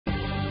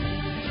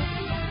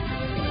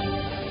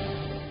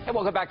And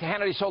welcome back to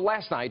Hannity. So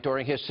last night,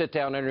 during his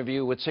sit-down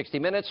interview with 60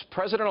 Minutes,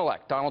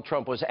 President-elect Donald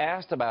Trump was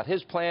asked about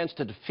his plans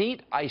to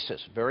defeat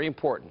ISIS. Very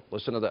important.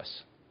 Listen to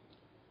this.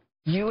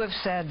 You have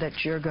said that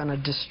you're going to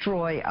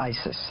destroy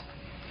ISIS.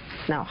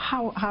 Now,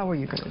 how are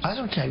you going to destroy? I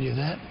don't tell you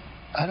that.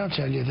 I don't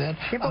tell you that.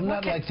 Yeah, I'm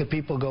not like the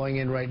people going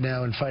in right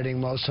now and fighting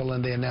Mosul,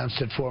 and they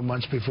announced it 4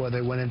 months before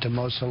they went into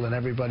Mosul, and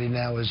everybody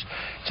now it's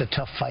a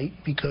tough fight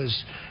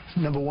because,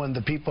 number one,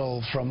 the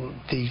people from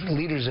the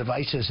leaders of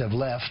ISIS have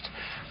left.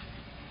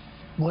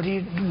 Why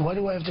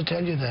do I have to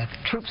tell you that?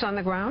 Troops on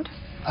the ground?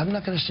 I'm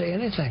not going to say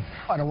anything.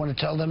 I don't want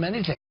to tell them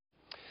anything.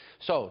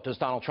 So, does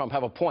Donald Trump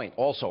have a point?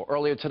 Also,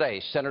 earlier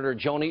today, Senator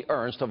Joni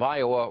Ernst of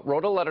Iowa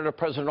wrote a letter to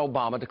President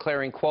Obama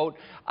declaring, quote,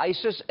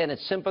 ISIS and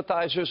its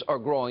sympathizers are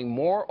growing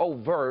more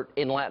overt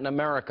in Latin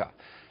America.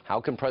 How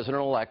can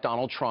President-elect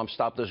Donald Trump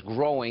stop this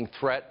growing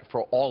threat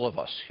for all of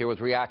us? Here with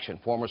reaction,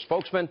 former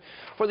spokesman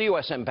for the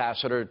U.S.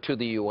 ambassador to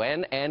the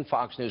UN and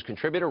Fox News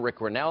contributor Rick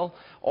Grenell,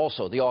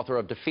 also the author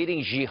of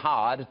Defeating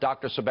Jihad,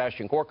 Dr.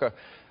 Sebastian Gorka.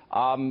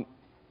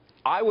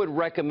 I would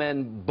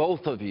recommend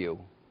both of you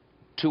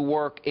to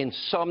work in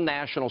some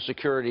national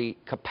security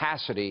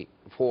capacity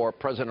for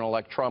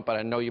President-elect Trump, and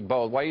I know you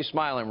both. Why are you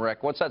smiling,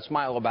 Rick? What's that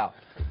smile about?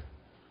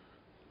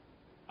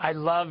 I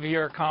love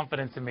your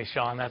confidence in me,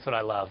 Sean. That's what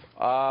I love.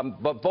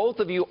 But both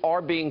of you are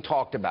being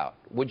talked about.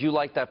 Would you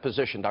like that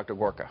position, Dr.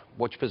 Gorka?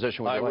 Which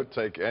position would you like? I would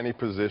take any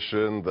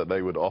position that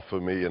they would offer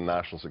me in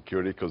national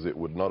security, because it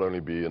would not only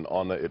be an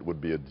honor, it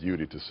would be a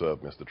duty to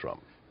serve Mr.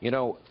 Trump. You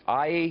know,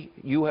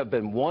 you have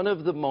been one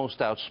of the most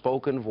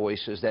outspoken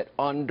voices that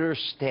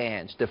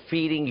understands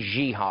defeating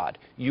jihad.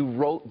 You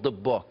wrote the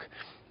book,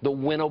 The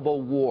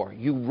Winnable War.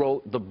 You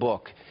wrote the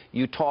book.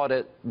 You taught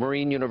at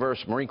Marine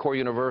Corps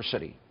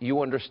University.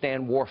 You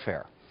understand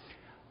warfare.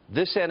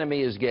 This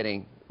enemy is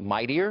getting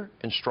mightier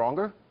and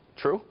stronger.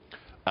 True?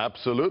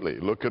 Absolutely.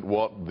 Look at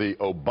what the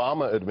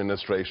Obama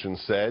administration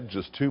said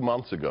just 2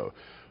 months ago.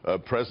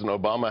 President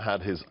Obama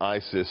had his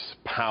ISIS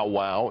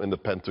powwow in the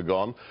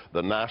Pentagon.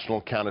 The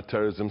National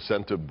Counterterrorism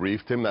Center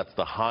briefed him. That's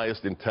the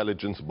highest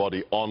intelligence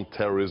body on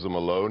terrorism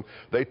alone.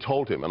 They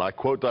told him, and I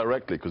quote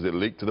directly because it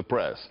leaked to the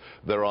press,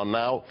 there are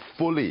now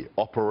fully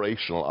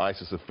operational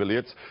ISIS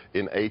affiliates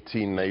in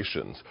 18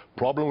 nations.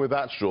 Problem with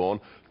that,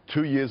 Sean,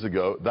 2 years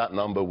ago, that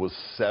number was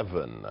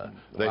 7.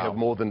 They have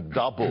more than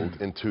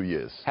doubled in 2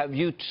 years. Have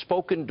you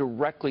spoken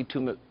directly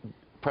to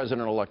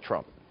President-elect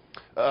Trump?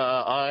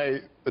 I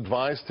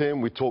advised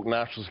him. We talked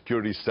national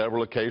security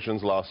several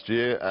occasions last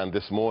year, and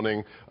this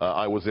morning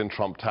I was in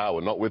Trump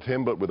Tower, not with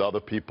him, but with other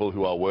people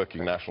who are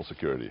working national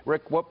security.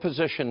 Rick, what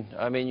position,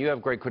 I mean, you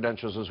have great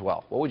credentials as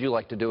well. What would you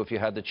like to do if you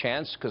had the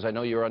chance? Because I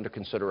know you're under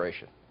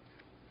consideration.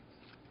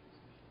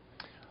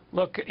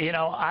 Look, you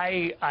know,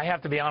 I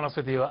have to be honest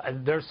with you.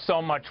 There's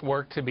so much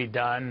work to be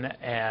done,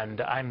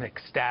 and I'm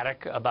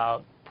ecstatic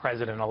about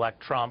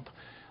President-elect Trump.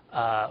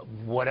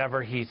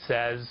 Whatever he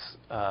says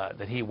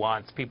that he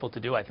wants people to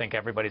do, I think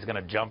everybody's going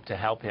to jump to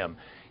help him.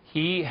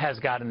 He has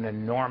got an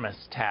enormous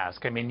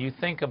task. I mean, you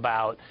think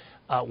about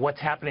what's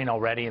happening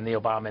already in the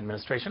Obama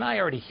administration. I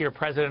already hear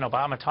President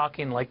Obama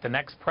talking like the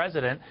next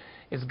president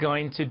is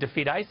going to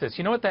defeat ISIS.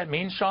 You know what that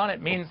means, Sean?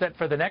 It means that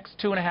for the next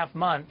 2.5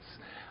 months,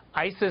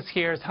 ISIS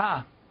hears,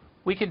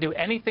 we can do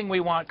anything we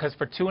want, because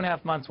for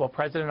 2.5 months while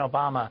President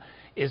Obama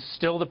is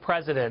still the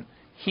president,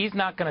 he's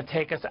not going to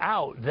take us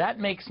out. That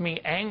makes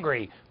me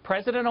angry.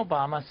 President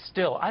Obama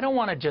still, I don't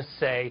want to just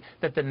say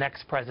that the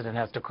next president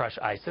has to crush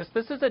ISIS.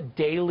 This is a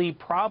daily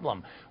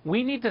problem.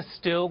 We need to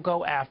still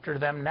go after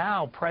them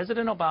now.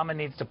 President Obama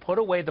needs to put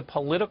away the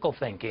political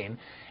thinking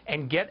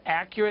and get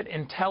accurate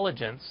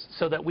intelligence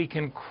so that we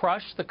can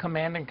crush the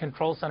command and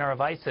control center of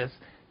ISIS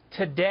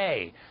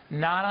today,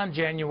 not on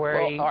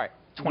January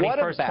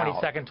 21st,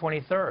 22nd,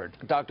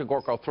 23rd. Dr.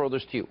 Gorka, I'll throw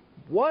this to you.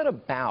 What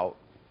about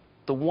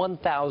the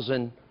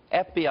 1,000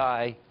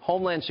 FBI,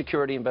 Homeland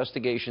Security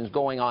investigations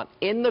going on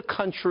in the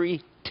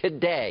country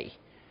today?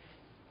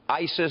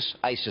 ISIS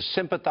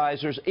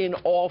sympathizers in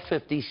all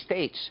 50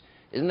 states.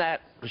 Shouldn't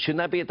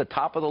that be at the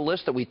top of the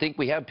list, that we think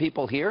we have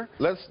people here?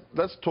 Let's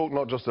talk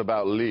not just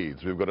about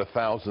leads. We've got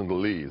 1,000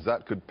 leads.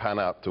 That could pan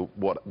out to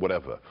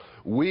whatever.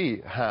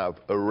 We have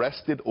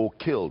arrested or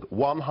killed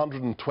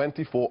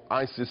 124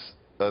 ISIS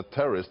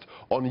terrorists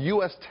on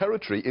U.S.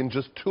 territory in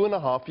just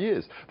 2.5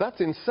 years.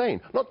 That's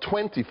insane. Not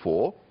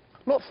 24.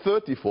 Not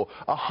 34,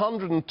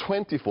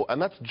 124,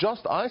 and that's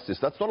just ISIS.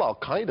 That's not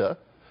Al-Qaeda.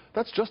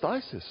 That's just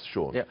ISIS,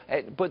 Sean. Yeah,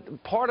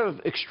 but part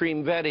of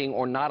extreme vetting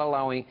or not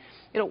allowing,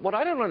 you know, what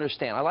I don't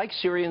understand, I like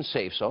Syrian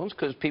safe zones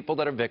because people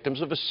that are victims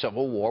of a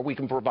civil war, we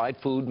can provide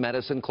food,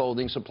 medicine,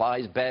 clothing,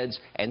 supplies, beds,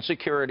 and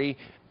security,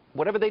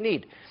 whatever they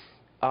need.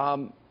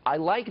 I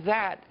like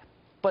that,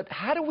 but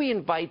how do we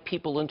invite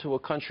people into a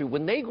country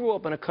when they grew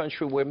up in a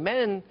country where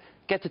men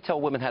get to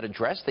tell women how to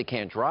dress, they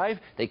can't drive,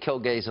 they kill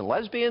gays and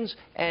lesbians,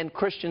 and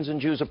Christians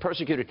and Jews are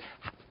persecuted?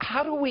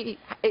 how do we,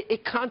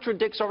 it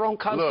contradicts our own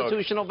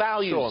constitutional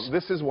values. Sean,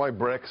 this is why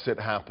Brexit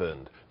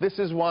happened. This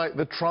is why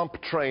the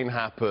Trump train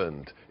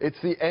happened. It's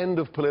the end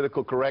of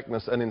political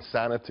correctness and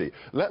insanity.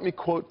 Let me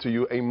quote to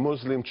you a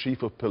Muslim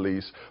chief of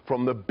police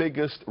from the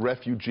biggest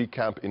refugee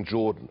camp in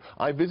Jordan.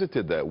 I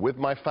visited there with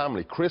my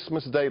family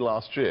Christmas Day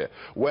last year,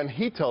 when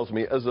he tells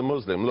me as a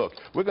Muslim, look,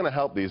 we're going to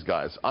help these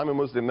guys. I'm a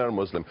Muslim, they're a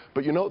Muslim.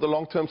 But you know what the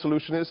long-term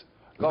solution is?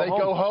 They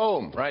go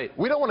home. Right.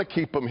 We don't want to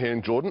keep them here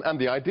in Jordan. And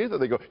the idea that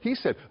they go, he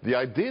said, the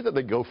idea that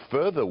they go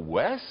further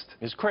west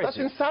is crazy. That's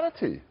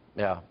insanity.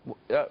 Yeah.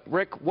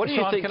 Rick, what do you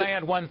Sean, think? Can I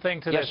add one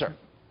thing to yes, this?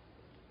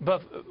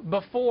 Yes, sir.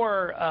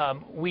 Before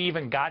we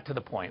even got to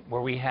the point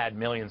where we had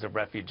millions of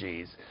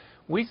refugees,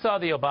 we saw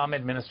the Obama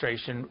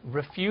administration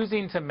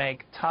refusing to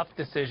make tough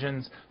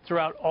decisions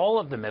throughout all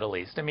of the Middle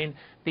East. I mean,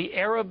 the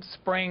Arab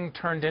Spring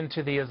turned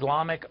into the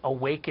Islamic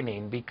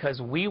awakening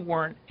because we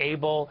weren't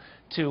able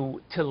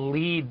to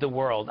lead the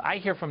world. I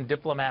hear from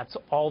diplomats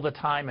all the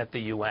time at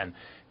the UN.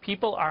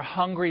 People are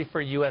hungry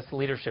for U.S.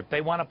 leadership.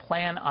 They want to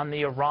plan on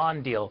the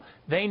Iran deal.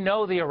 They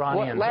know the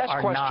Iranians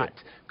are not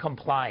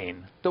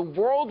complying. The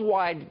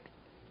worldwide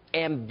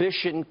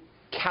ambition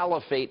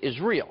caliphate is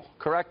real,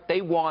 correct?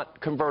 They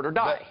want convert or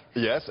die.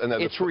 Yes, and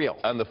it's real.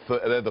 And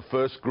they're the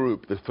first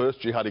group, the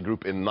first jihadi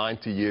group in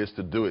 90 years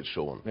to do it,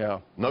 Sean. Yeah.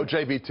 No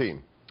JV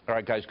team. All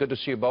right, guys, good to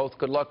see you both.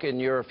 Good luck in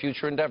your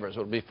future endeavors.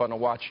 It'll be fun to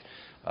watch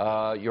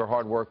your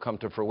hard work come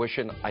to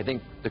fruition. I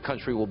think the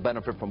country will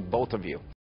benefit from both of you.